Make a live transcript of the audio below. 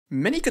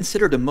Many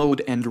consider the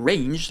mode and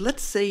range,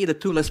 let's say, the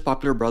two less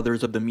popular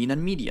brothers of the mean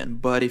and median,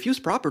 but if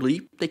used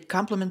properly, they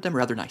complement them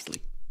rather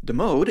nicely. The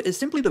mode is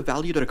simply the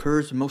value that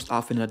occurs most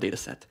often in a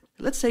dataset.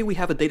 Let's say we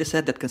have a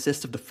dataset that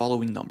consists of the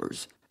following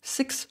numbers: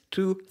 6,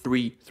 2,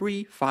 3,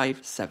 3, 5,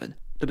 7.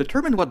 To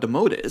determine what the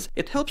mode is,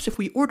 it helps if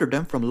we order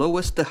them from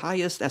lowest to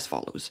highest as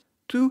follows: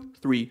 2,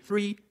 3,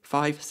 3,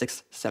 5,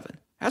 6, 7.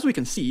 As we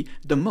can see,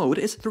 the mode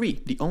is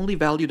 3, the only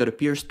value that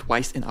appears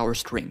twice in our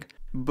string.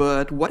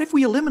 But what if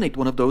we eliminate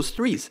one of those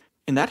 3's?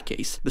 In that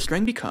case, the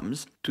string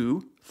becomes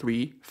 2,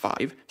 3,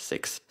 5,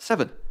 6,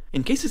 7.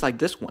 In cases like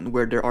this one,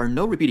 where there are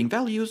no repeating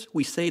values,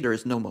 we say there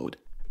is no mode.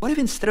 What if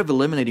instead of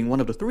eliminating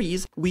one of the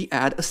 3's, we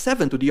add a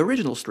 7 to the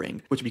original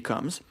string, which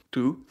becomes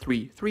 2,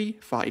 3, 3,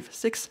 5,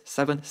 6,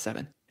 7,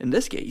 7. In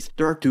this case,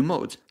 there are two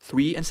modes,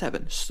 3 and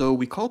 7, so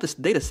we call this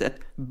dataset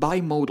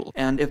bimodal,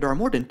 and if there are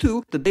more than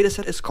 2, the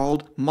dataset is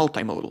called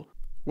multimodal.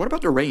 What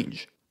about the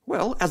range?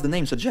 Well, as the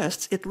name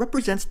suggests, it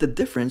represents the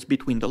difference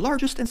between the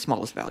largest and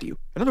smallest value.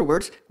 In other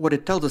words, what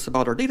it tells us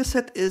about our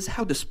dataset is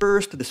how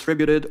dispersed,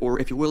 distributed, or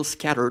if you will,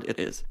 scattered it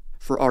is.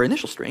 For our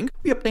initial string,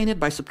 we obtain it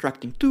by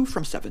subtracting 2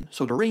 from 7,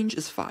 so the range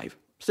is 5.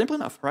 Simple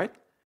enough, right?